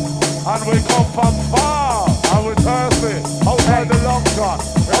 And we come from far. And we're thirsty. Outside the long shot,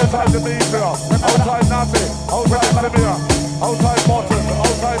 outside the meteor, outside Nazi, outside Libya, outside Bottom,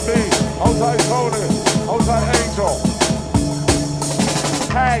 outside B, outside Tony, outside Angel.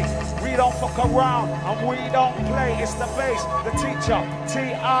 Hey, we don't fuck around and we don't play. It's the bass, the teacher,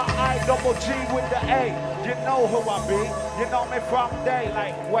 T-R-I-G-G with the A. You know who I be, you know me from day,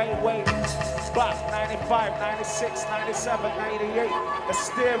 like way back, 95, 96, 97, 98,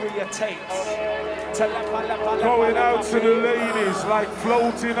 Hysteria tapes. Going out to the ladies like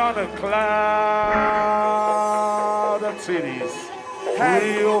floating on a cloud of titties.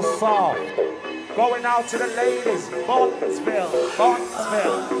 Real soft. Going out to the ladies, Bondsville.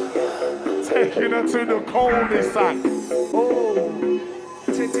 Taking her to the cul-de-sac. Oh,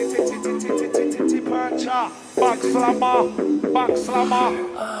 percha. Back slammer.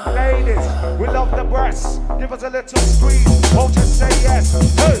 Ladies, we love the breasts. Give us a little squeeze. Won't you say yes?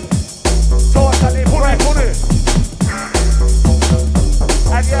 Hey. Totally fresh.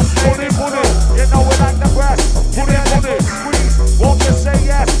 And yes, ladies, you know we like the breast. Give me a little squeeze. Won't you say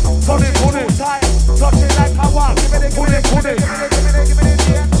yes? Touch it too tight. Touch it like I want. Give me the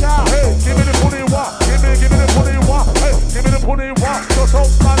entire. Hey, give me the pudding what? Give me the pudding what? Hey, give me the pudding what? Just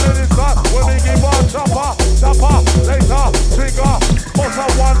hope my ladies got. When we give our chopper, later, Trigga. Bust a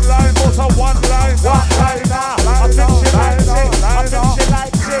one line.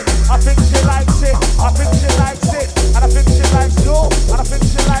 I think she likes it.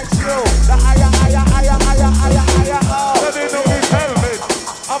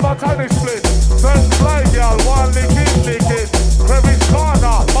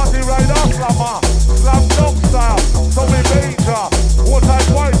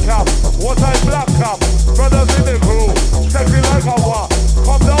 What I black cap, brothers in the crew, sexy like a what?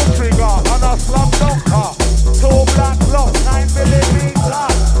 Come down trigger and a slam dunker. 2 black gloves, 9mm.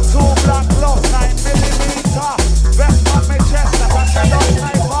 2 black gloves, 9mm. Best on my chest, like a shadow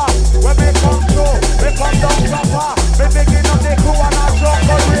sniper. When we come through, we come down proper. We picking up the crew and a drunk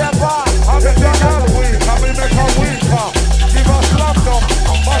on river. I make them all weak, and we make a weaker. Give a slap down,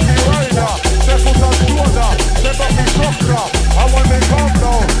 body rider. They put a shoulder, they got me structure. And when they come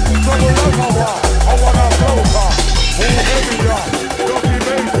down, trouble like a war. I want a floater, move heavier. Dirty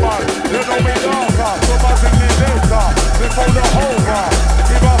baseman, you know me darker. Somebody in the data, they found the hover.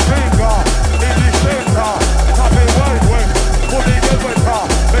 Give a finger, in the center. Tap it right way, put it in with her.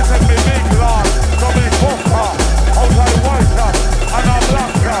 They take me big lad, so me fuck her. Outside white cat, and a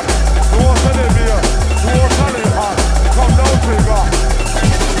black cat. No Calibre, no Calibre. Come down trigger.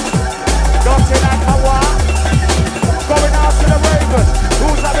 Dirty like a war. Going out to the Ravens.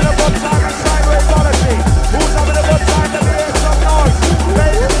 Who's having a good time inside Raveology? Who's having a good time? Let me hear some noise.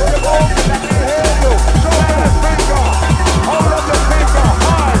 Ladies, if you're open, let me hear you. Show me the finger. Hold up the finger.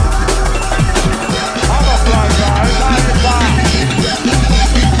 High. I'm a fly guy. I'm a fly.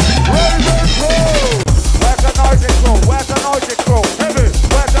 Raven crew. Where's the noisy crew? Where's the noisy crew? Heavy.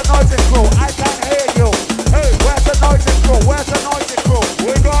 Where's the noisy crew? I can hear you. Hey, where's the noisy crew? Where's the noisy crew?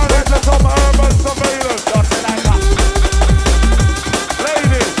 We got into some urban surveillance. Dirty like that.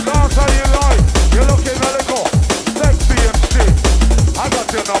 Ladies, dance how you like. You're looking a little sexy and shit. I got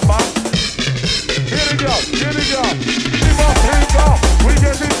your number. Here we go, here we go. Give us finger, we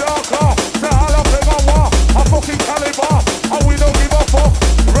getting darker. Say hello, figure war, a fucking Calibre, and we don't give a fuck.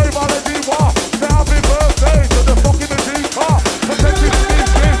 Raveology war, say happy birthday to the fucking machine car. Protecting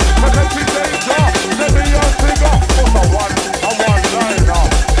speaking, protecting danger. Let me your finger. What's a one-liner?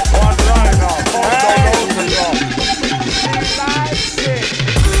 One-liner, come down, finger. She likes it.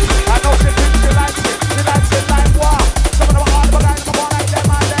 I know she thinks she likes it. She likes it like what? Some of them are the guys come on like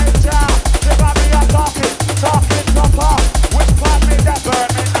them and danger. They got me a talking proper. Which part made that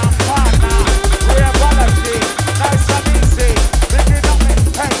Birmingham partner? Raveology, nice and easy. Picking up me,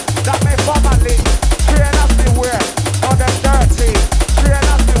 hey, that me family. Train us beware, know them dirty. Train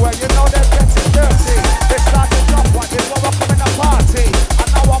us beware, you know them getting dirty. They started up one, they go up in a party. And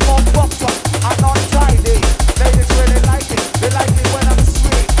now I'm all fucked up and untidy. Ladies really like it, they like it when I'm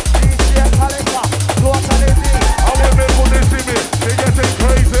sweet. DJ Calibre, totally deep. And when they put this in me, they getting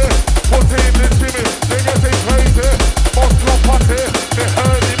crazy. Put it in the shimmy, they getting crazy. Must go party, they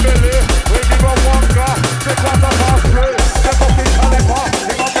heard the belly. We give a wonka, they got the fast play. They fucking Calibre,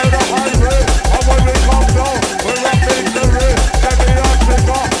 they got made a highway. And when we come down, we rock victory. Let me a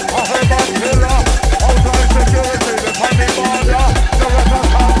trigger, a heaven killer. Outside security, they find the border. The rest of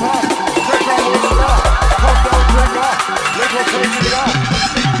Tampa, take a whisper. Come down trigger, little trigger.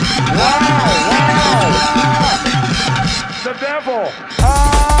 Wow. The devil.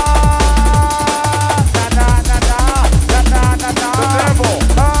 The devil. The devil.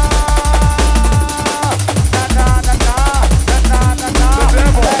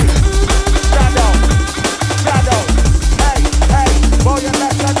 Shadow. Hey, boy, you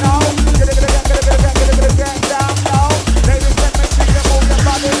better know. Get down now. Ladies, let me see you move your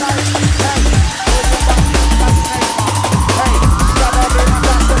body like. Hey, move your body, that's nature. Hey, shadow,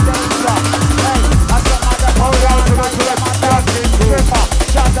 that's the danger. Hey, I said my hold on to the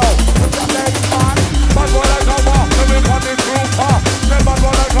shadow, with the baseman. Bad boy like a walk, let me put the trooper. Say bad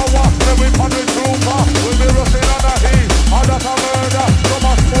boy like a walk, let me put the trooper. We'll be rushing on the heat, all that a murder. Some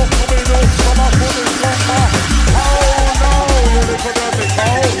a smoke to me do, some a put the trooper. Oh no, you little dirty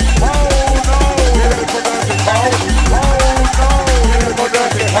cow. Oh no, you little dirty cow. Oh no, you little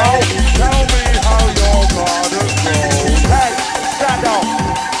dirty cow. Tell me how your garden grows. Hey, shadow.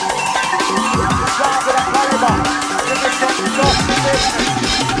 Start with a Calibre. Give me some nasty business.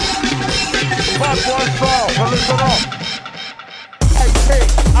 Bad boy style, so listen up.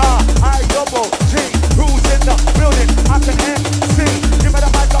 A-T-R-I-double-G. Who's in the building? I can MC. Give me the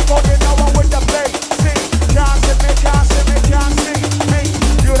microphone, you know I'm with the bass. See, can't see me.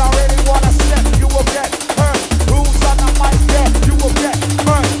 You don't really wanna step, you will get hurt. Who's on the mic? Yeah, you will get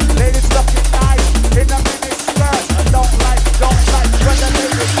hurt. Ladies looking nice in the mini skirt. Don't like when the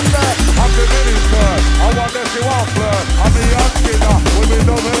ladies flirt. I'm the mini skirt. I want that you want flirt. I'm the young killer. We be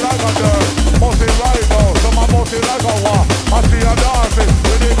loving like a dirt. Multi rival, some are multi like a war. I see a dancing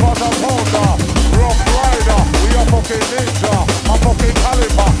with the quarter pounder. Rough rider, we are fucking ninja. I'm fucking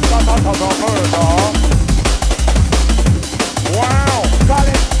Calibre.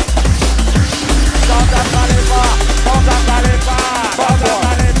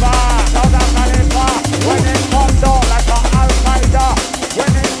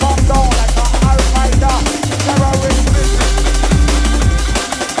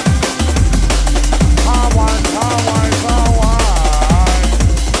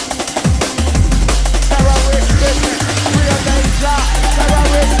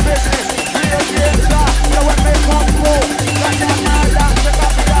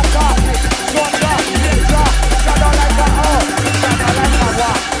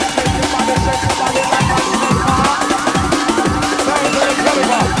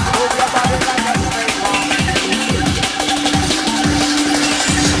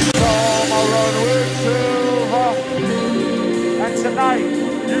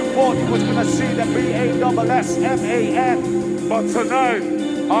 But tonight,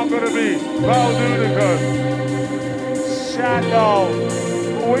 I'm gonna be Raveology. Shadow.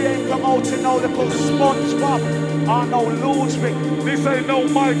 We ain't promoting no little SpongeBob or no Ludwig. This ain't no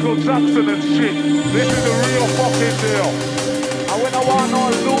Michael Jackson and shit. This is the real fucking deal. And we don't want no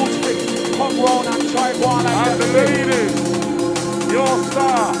Ludwig. Come round and try one and the ladies, your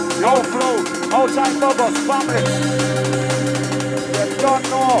star, your float. Outside Buggers, family. You don't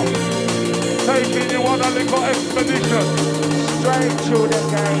know. Taking you on a little expedition. Straight through the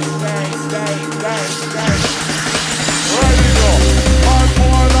game. Ready go. My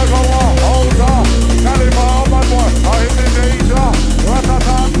boy like a war. Hold up. Calibre, my boy. I hit the danger.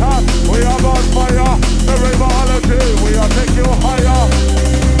 Rat-a-tat-tat. We are on fire. The Raveology. We are taking you higher.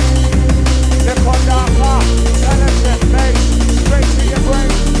 Look on that car. Intelligent bass. Straight to your brain.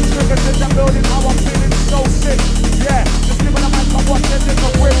 Triggers in the building. How I'm feeling so sick. Yeah. Just give it a mic. I'm watching this a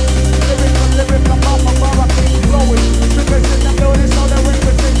whip. Living from Mama Mama keep growing. Triggers in the building. So the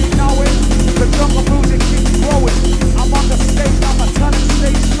ravers they be knowing. The jungle music keeps growing. I'm on the stage. I'm a ton of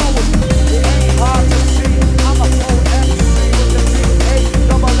stage showing. It ain't hard to see. I'm a pro MC with the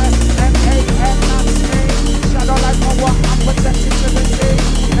B-A-S-S-M-A-N. That's me. Shadow like my what? I'm protected to the D.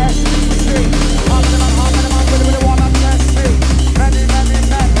 S-D-C. How many man really wanna test me? Many men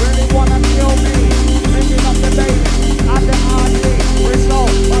really wanna kill me. Picking up the baby and the R&D.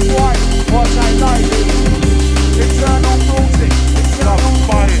 Result, my wife, what I like. Eternal music. Eternal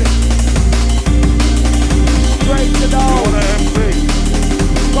music. Straight to the MC.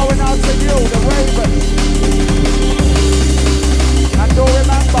 Going out to you, the Ravens. And do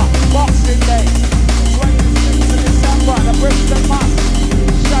remember, Boxing Day, 26th of December, the Brixton Mass.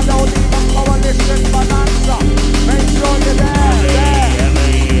 Shadow Demon Coalition Bonanza. Make sure you're there.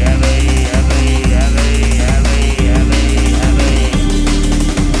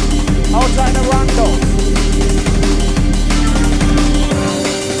 Outside the Rondo.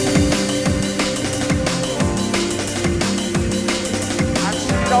 And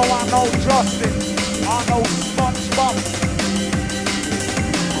she don't want no Justin or no SpongeBob.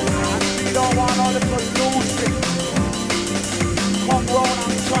 And she don't want no little Lucy. Come round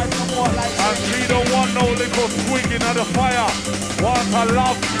and try some more like and she don't want no little swinging at the fire. Want her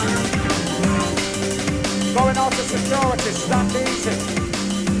love. Going out to security, stand easy.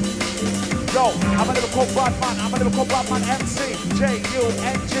 Yo, I'm a little Bassman, MC,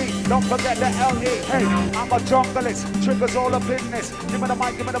 J-U-N-G, don't forget the L-E. Hey, I'm a junglist, triggers all up in this. Give me the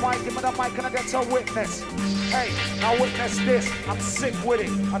mic, and I get a witness. Hey, now witness this, I'm sick with it.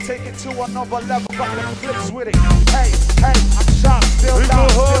 I take it to another level, got them flips with it. Hey, I'm sharp, still down,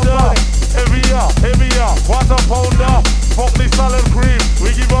 still running. Heavier, quarter pounder, fuck the salad cream,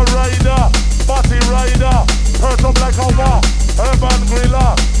 we give a rider, party rider, hurt up like a war, urban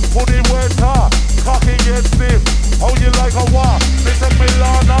griller, put it wetter, cocky get stiff, how you like a war, Mr.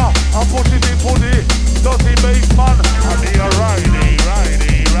 Milana, and put it in putty, dirty bassman, and be a ridey,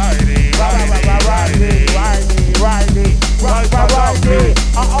 I'm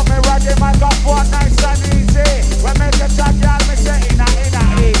a ridey, my got one nice and easy, when make a chat, y'all, me say in a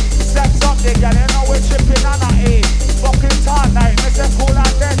steps up the girl, you know we're tripping on a E. Fucking time night, me say cool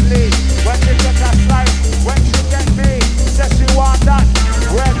and deadly. When you get a slice, when she get me, say she want that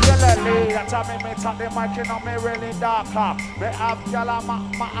regularly. That's how me talk the mic, you know me really darker. Me have y'all at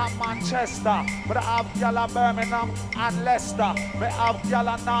Manchester, but I have y'all at Birmingham and Leicester. Me have y'all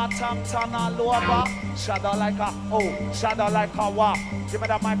at Northampton all over. Shadow like a shadow like a what? Give me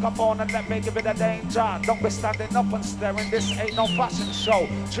the microphone and let me give it a danger. Don't be standing up and staring, this ain't no fashion show.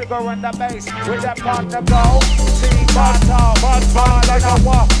 Trigger in the bass, with that on the go. bad like a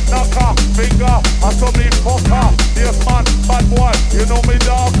what? Knocker, finger, I saw me fucker. Yes man, bad boy, you know me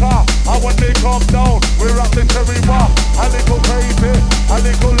darker. I when they come down, we rock the cherry rock. A little crazy, a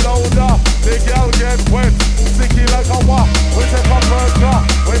little louder. The girl get wet, sticky like a what? We take a burger,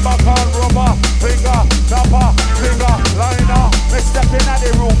 we back on rubber. Finger, napper, finger, liner. Me step in at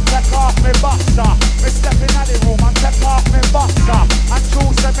the room, take off me boxer. Me step in at the room and take off me boxer. And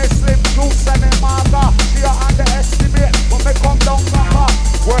choose me slim, choose me maga. She underestimate when me come down from her.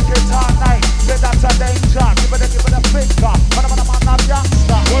 Work it all night, say that's a danger. Give it a finger, but I'm a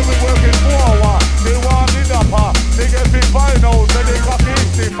gangster. When we working forward, they want it up her. They get big finals and they got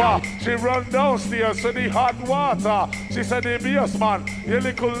stiffer. She run downstairs to the hot water. She said the Bassman, you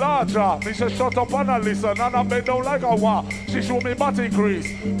little larger. Me say shut up and I listen and I bend down like a war. She show me body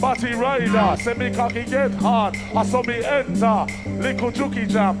grease, body rider. Say me cocky get hard, I saw me enter. Little jukey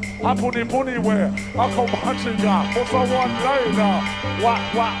jam, I put him where I come hunting jam, for some one liner. One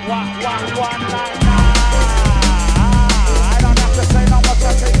liner. I don't have to say no more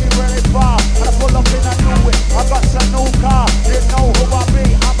watch I take it really far. And I pull up in a new way. I got some new car. You know who I be.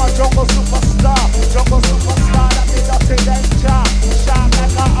 I'm a jungle superstar. Jungle superstar. That means I take danger. Shot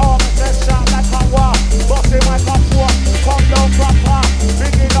like a arm, then shot like a war. Bossy like a four. Come down proper.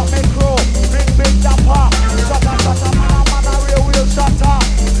 Bigging up me crew. Big dapper. Shutter, man, a real shutter.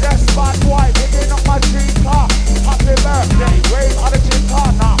 Yes, bad boy. Bigging up my chica. Happy birthday. Wave on the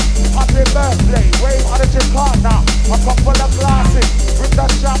Chicana. Happy birthday. Wave on the Chicana. A couple of glasses. Bring the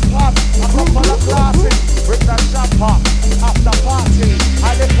champagne. A couple of glasses. Bring the champagne. After party. A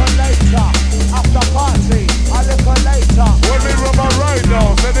little later. After party. A little later. When me rub her right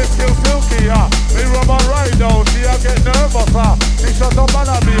down, then it's still silky, Me rub her right down, see I get nervous, She shut up on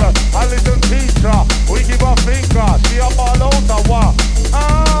me, a little teacher. We give her finger, she up all out,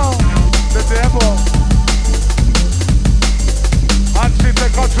 Oh, the devil. And she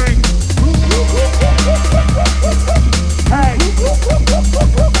take a drink. Hey,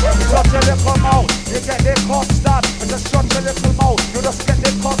 shut your little mouth. You get the custard. Just shut your little mouth. You just get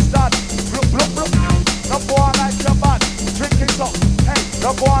the custard. Look, look, look. No boy like your bad. Drink it up. Hey,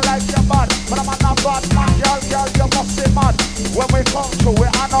 no boy like your bad. But I'm not a bad man, girl, you must be mad. When we come through, we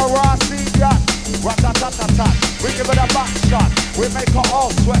are no raw seed yet. Rat-a-tat-a-tat. We give it a back shot. We make her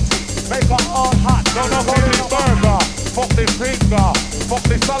all sweaty. Make her all hot. No, burger. Fuck the finger. Fuck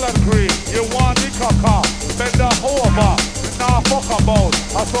the salad cream. You want the caca. Bend her over. Nah, fuck about.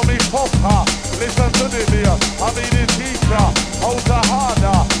 I saw me fuck her. Listen to the dear. I mean the teacher. How's the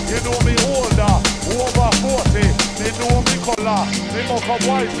harder? You know me older. Over 40. They know me color. They mock a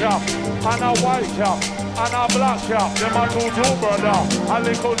white cap. And a white cap. And a black cap. Them a two brother. A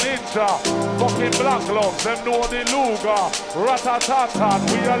little ninja. Fucking black gloves. Them know the Luger. Rat-a-tat-tat.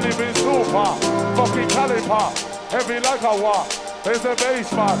 We are living super. Fucking Calibre. Heavy like a war. There's a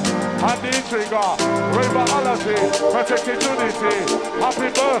Bassman and the Trigga Raveology, protected unity. Happy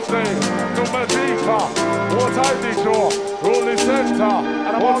birthday to Medica. What I did you, rolling center.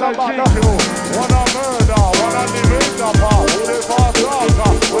 What I teach you, one a murder, one a living dapper. Who the fast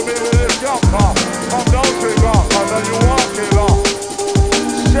talker, we be with the skanker. Come down Trigga, cause then you want killer.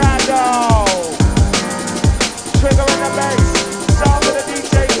 Shadow. Trigga in the bass. Sound of the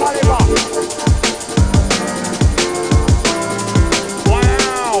DJ Calibre.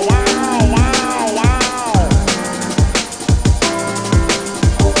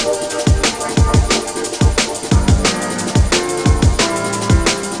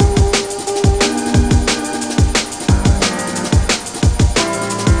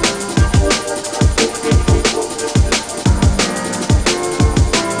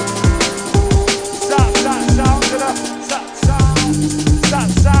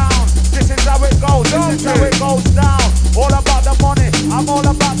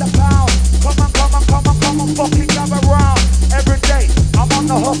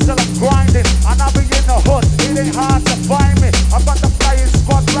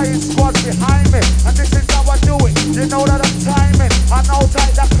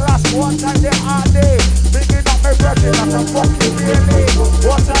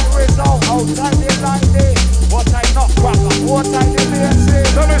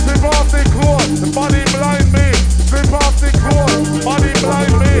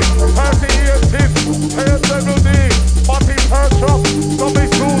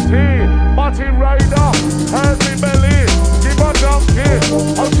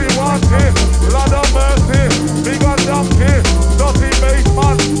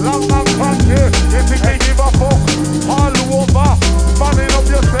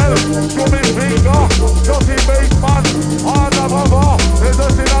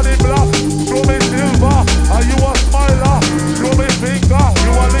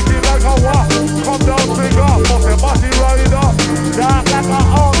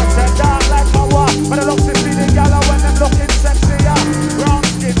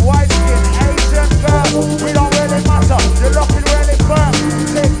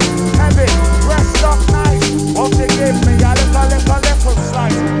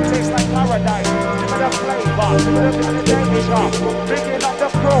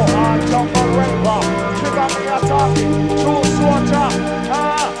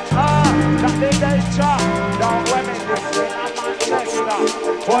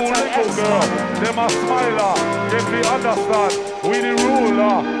 Them a smiler, if we understand, we the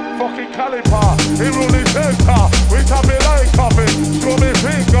ruler, fucking Calibre, he rule the center, we tap me like coffee, show me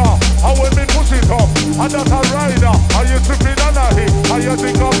finger, and when me push it up, and that's a rider, are you tripping on a hit, are you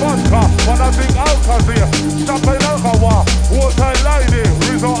think of vodka, when I think Alcazir, champagne alcohol, water lady,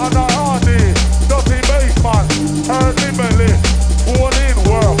 Rizzo and a Hardy, dirty Bassman, early belly, born in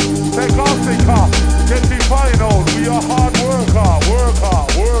work, take off the car, get the final, we a hard worker,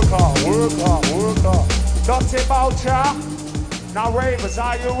 Now ravers,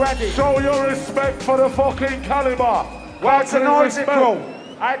 are you ready? Show your respect for the fucking Calibre. Where's the noisy crew?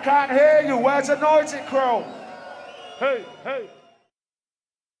 I can't hear you. Where's the noisy crew? Hey, hey.